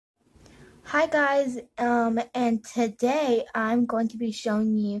Hi guys, and today I'm going to be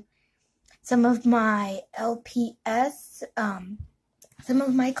showing you some of my LPS, some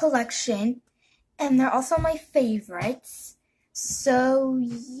of my collection, and they're also my favorites. So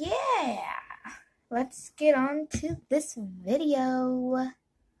yeah, let's get on to this video.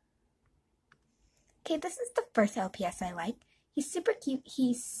 Okay, this is the first LPS I like. He's super cute,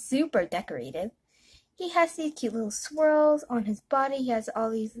 he's super decorative. He has these cute little swirls on his body. He has all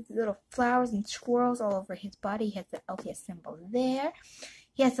these little flowers and swirls all over his body. He has the LPS symbol there.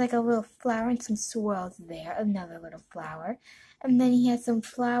 He has like a little flower and some swirls there. Another little flower. And then he has some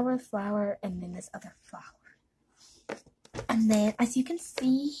flower, and then this other flower. And then, as you can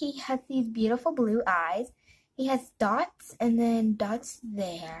see, he has these beautiful blue eyes. He has dots and then dots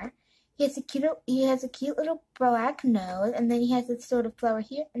there. He has a cute little black nose, and then he has this sort of flower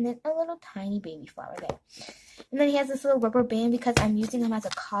here, and then a little tiny baby flower there. And then he has this little rubber band because I'm using him as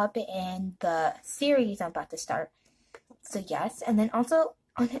a cub in the series I'm about to start. So yes, and then also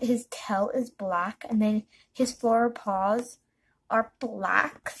on his tail is black, and then his four paws are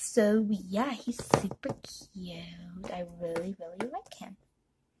black. So yeah, he's super cute. I really like him.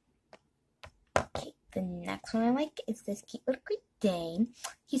 Okay, the next one I like is this cute little Great Dane.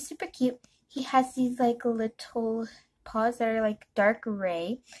 He's super cute. He has these like little paws that are like dark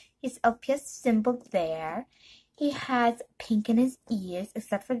gray. His LPS symbol there. He has pink in his ears,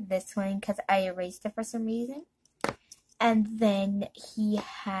 except for this one because I erased it for some reason. And then he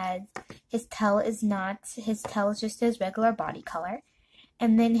has, his tail is just his regular body color.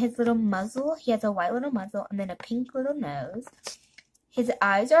 And then his little muzzle, he has a white little muzzle and then a pink little nose. His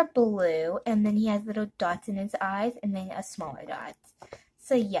eyes are blue, and then he has little dots in his eyes, and then a smaller dot.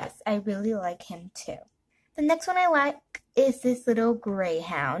 So yes, I really like him too. The next one I like is this little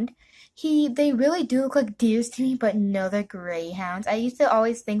greyhound. They really do look like deers to me, but no, they're greyhounds. I used to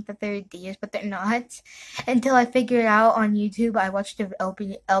always think that they're deers, but they're not. Until I figured out on YouTube, I watched an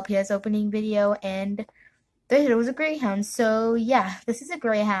LPS opening video, and it was a greyhound. So yeah, this is a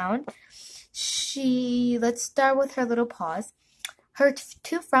greyhound. Let's start with her little paws. Her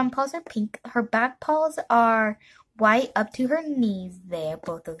two front paws are pink. Her back paws are white up to her knees there,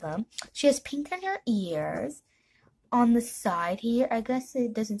 both of them. She has pink in her ears. On the side here, I guess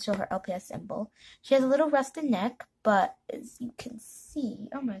it doesn't show her LPS symbol. She has a little rusty neck, but as you can see,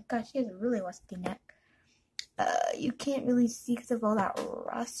 oh my gosh, she has a really rusty neck. You can't really see because of all that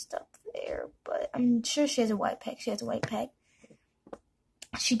rust up there, but I'm sure she has a white peg. She has a white peg.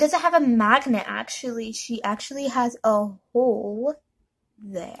 She doesn't have a magnet, actually. She actually has a hole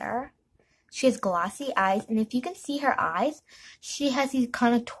there. She has glossy eyes, and if you can see her eyes, she has these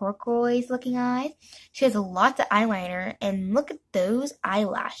kind of turquoise-looking eyes. She has lots of eyeliner, and look at those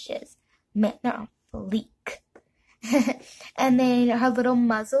eyelashes. Man, they're on fleek. And then her little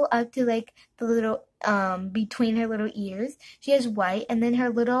muzzle up to like the little between her little ears, she has white, and then her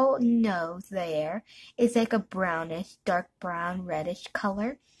little nose there is like a brownish, dark brown, reddish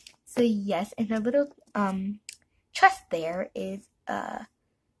color. So yes, and her little chest there is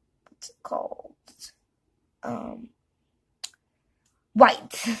what's it called?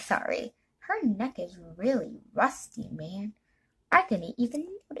 White. Sorry. Her neck is really rusty, man. I didn't even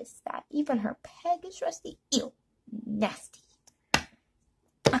notice that. Even her peg is rusty. Ew. Nasty.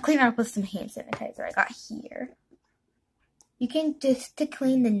 I'll clean her up with some hand sanitizer I got here. You can just, to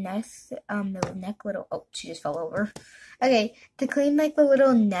clean the neck little, oh, she just fell over. Okay, to clean like the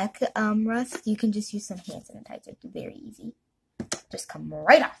little neck rust, you can just use some hand sanitizer. It's very easy. Just come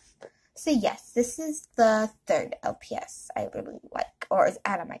right off. So yes, this is the third LPS I really like, or is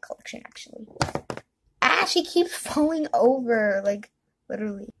out of my collection actually. Ah, she keeps falling over, like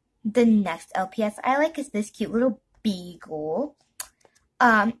literally. The next LPS I like is this cute little beagle.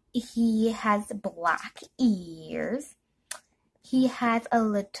 He has black ears. He has a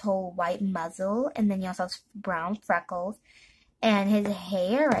little white muzzle, and then he also has brown freckles. And his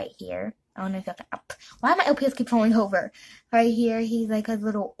hair right here, I don't know if I can, why my LPS keep falling over? Right here, he's like a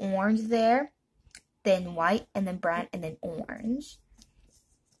little orange there, then white, and then brown, and then orange.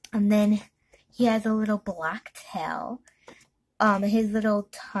 And then he has a little black tail. His little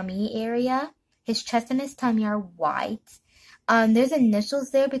tummy area, his chest and his tummy are white. There's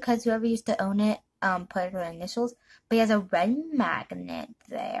initials there because whoever used to own it, put their initials. But he has a red magnet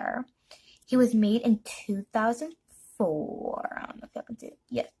there. He was made in 2004. I don't know if I can do it.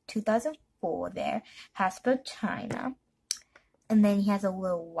 Yeah, 2004 there. Hasbro, China. And then he has a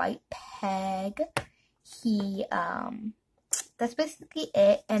little white peg. That's basically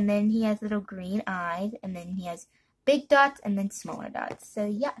it. And then he has little green eyes. And then he has big dots and then smaller dots. So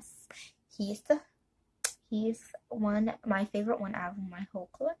yes, he's He's my favorite one out of my whole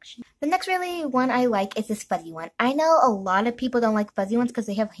collection. The next really one I like is this fuzzy one. I know a lot of people don't like fuzzy ones because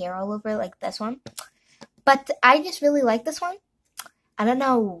they have hair all over like this one. But I just really like this one. I don't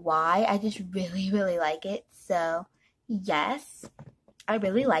know why. I just really, really like it. So, yes, I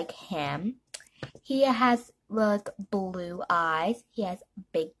really like him. He has like blue eyes. He has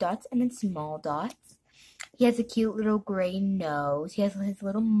big dots and then small dots. He has a cute little gray nose. He has his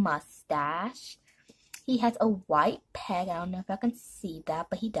little mustache. He has a white peg. I don't know if I can see that,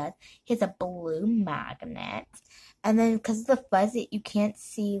 but he does. He has a blue magnet. And then because of the fuzz, you can't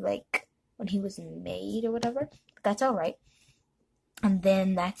see like when he was made or whatever. But that's alright. And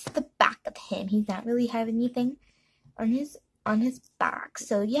then that's the back of him. He's not really having anything on his back.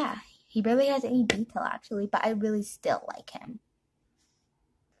 So yeah, he barely has any detail actually, but I really still like him.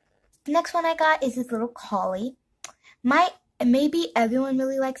 The next one I got is this little collie. Maybe everyone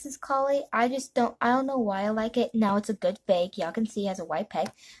really likes this collie. I don't know why I like it. Now it's a good fake. Y'all can see it has a white peg.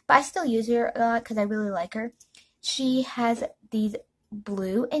 But I still use her a lot because I really like her. She has these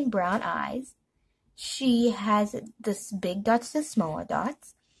blue and brown eyes. She has this big dots to smaller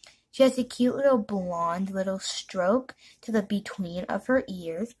dots. She has a cute little blonde little stroke to the between of her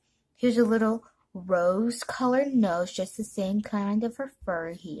ears. Here's a little rose-colored nose, just the same kind of her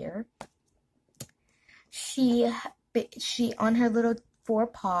fur here. She on her little 4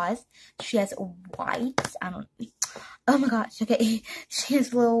 paws, she has white. Oh my gosh, okay. She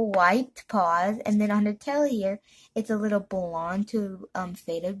has little white paws, and then on her tail here, it's a little blonde to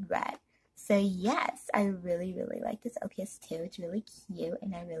faded red. So yes, I really, really like this LPS too. It's really cute,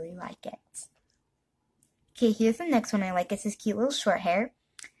 and I really like it. Okay, here's the next one I like. It's this cute little short hair.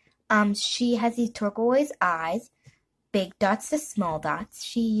 She has these turquoise eyes, big dots to small dots.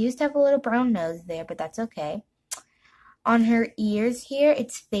 She used to have a little brown nose there, but that's okay. On her ears here,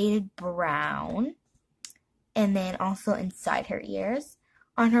 it's faded brown. And then also inside her ears.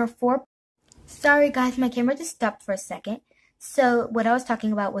 On her sorry guys, my camera just stopped for a second. So what I was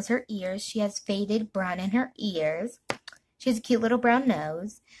talking about was her ears. She has faded brown in her ears. She has a cute little brown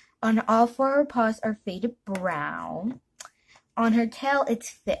nose. On all 4 of her paws are faded brown. On her tail,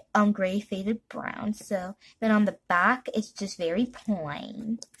 it's gray faded brown. So then on the back, it's just very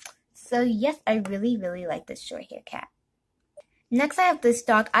plain. So yes, I really, really like this short hair cat. Next, I have this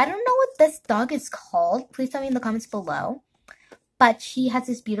dog. I don't know what this dog is called. Please tell me in the comments below. But she has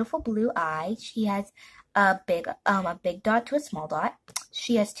this beautiful blue eye. She has a big dot to a small dot.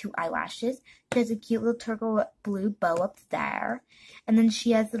 She has 2 eyelashes. She has a cute little turquoise blue bow up there. And then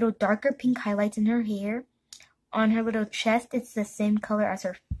she has little darker pink highlights in her hair. On her little chest, it's the same color as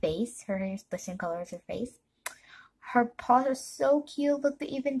her face. Her hair is the same color as her face. Her paws are so cute. Look, they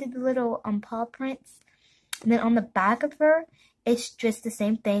even did the little paw prints. And then on the back of her, it's just the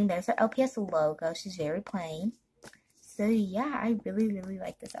same thing. There's her LPS logo. She's very plain. So yeah, I really, really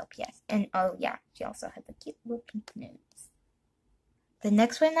like this LPS. And oh yeah, she also has a cute little pink nose. The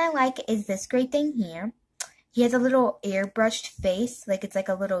next one I like is this great thing here. He has a little airbrushed face. Like it's like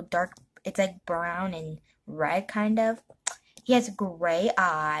a little dark, it's like brown and red kind of. He has gray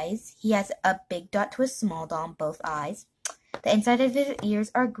eyes. He has a big dot to a small dot on both eyes. The inside of his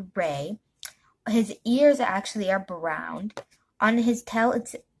ears are gray. His ears actually are brown. On his tail,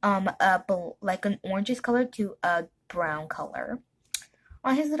 it's like an orangish color to a brown color.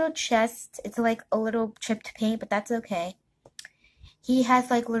 On his little chest, it's like a little chipped paint, but that's okay. He has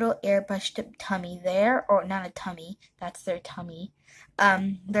like little airbrushed tummy there, or not a tummy, that's their tummy.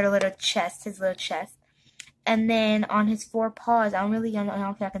 Their little chest, his little chest. And then on his 4 paws, I don't know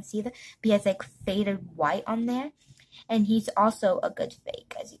if I can see that, but he has like faded white on there. And he's also a good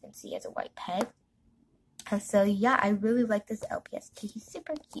fake, as you can see, he has a white peg. And so yeah, I really like this LPS too. He's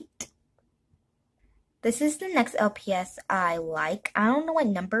super cute. This is the next LPS I like. I don't know what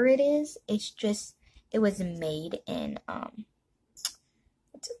number it is. It's just, it was made in,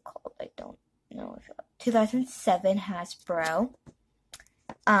 what's it called? I don't know. 2007 Hasbro.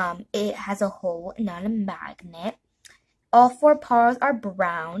 It has a hole, not a magnet. All 4 paws are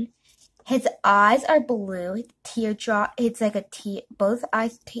brown. His eyes are blue. Teardrop. It's like both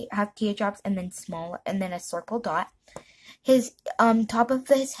eyes have teardrops and then and then a circle dot. His top of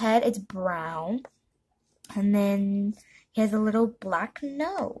his head is brown, and then he has a little black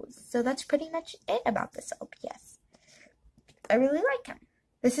nose. So that's pretty much it about this LPS. I really like him.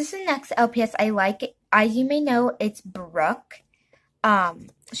 This is the next LPS I like. As you may know, it's Brooke.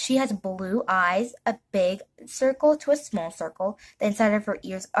 She has blue eyes, a big circle to a small circle. The inside of her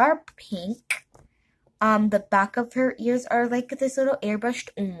ears are pink. The back of her ears are like this little airbrushed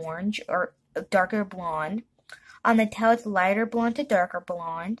orange or darker blonde. On the tail, it's lighter blonde to darker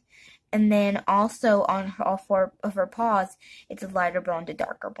blonde. And then also on all four of her paws, it's a lighter blonde to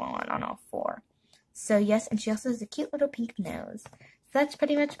darker blonde on all four. So yes, and she also has a cute little pink nose. So that's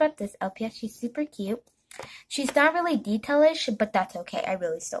pretty much about this LPS. She's super cute. She's not really detailish, but that's okay. I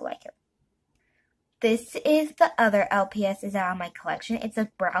really still like her. This is the other LPS is out of my collection. It's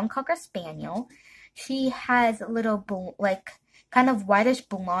a brown Cocker Spaniel. She has little like kind of whitish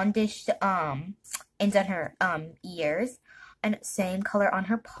blondish ends on her ears, and same color on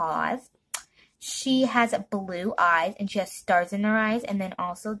her paws. She has blue eyes, and she has stars in her eyes, and then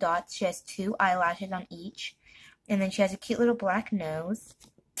also dots. She has 2 eyelashes on each, and then she has a cute little black nose.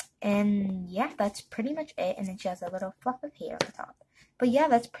 And yeah, that's pretty much it. And then she has a little fluff of hair on top. But yeah,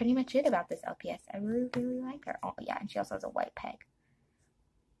 that's pretty much it about this LPS. I really, really like her. Oh yeah, and she also has a white peg.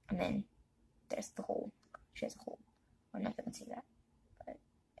 And then there's the hole. She has a hole. I don't know if you can see that.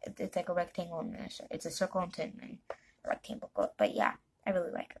 But it's like a rectangle and it's a circle and a rectangle. But yeah, I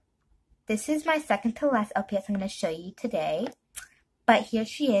really like her. This is my second to last LPS I'm going to show you today. But here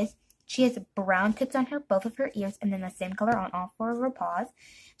she is. She has brown tips on both of her ears, and then the same color on all 4 of her paws.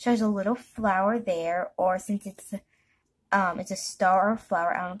 She has a little flower there, or since it's a star or a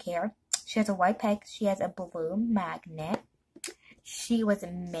flower, I don't care. She has a white peg. She has a blue magnet. She was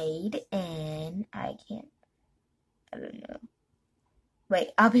made in, I don't know. Wait,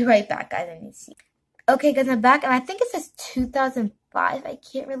 I'll be right back, guys. I need to see. Okay, guys, I'm back, and I think it says 2005. I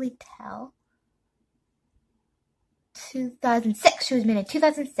can't really tell. 2006. She was made in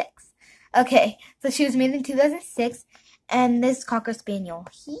 2006. Okay, so she was made in 2006, and this Cocker Spaniel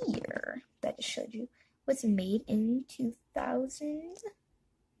here that I just showed you was made in 2000.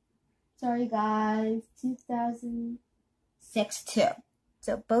 Sorry, guys, 2006 too.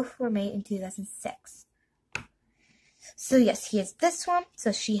 So both were made in 2006. So yes, here's this one.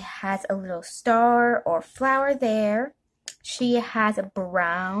 So she has a little star or flower there. She has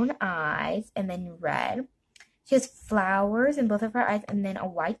brown eyes and then red. She has flowers in both of her eyes and then a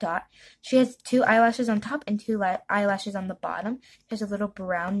white dot. She has 2 eyelashes on top and 2 eyelashes on the bottom. She has a little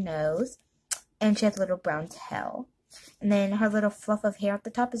brown nose, and she has a little brown tail. And then her little fluff of hair at the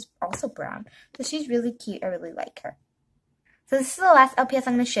top is also brown. So she's really cute. I really like her. So this is the last LPS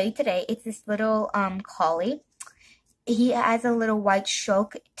I'm going to show you today. It's this little collie. He has a little white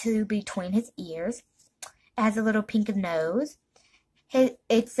stroke between his ears. It has a little pink nose.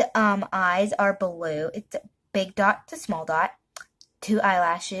 Its eyes are blue. It's big dot to small dot, 2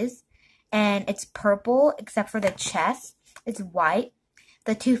 eyelashes, and it's purple except for the chest. It's white.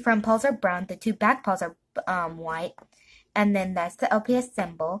 The 2 front paws are brown. The 2 back paws are white, and then that's the LPS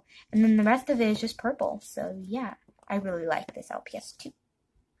symbol, and then the rest of it is just purple. So yeah, I really like this LPS too.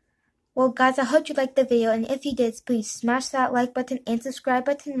 Well, guys, I hope you liked the video, and if you did, please smash that like button and subscribe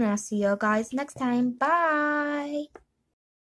button, and I'll see you guys next time. Bye!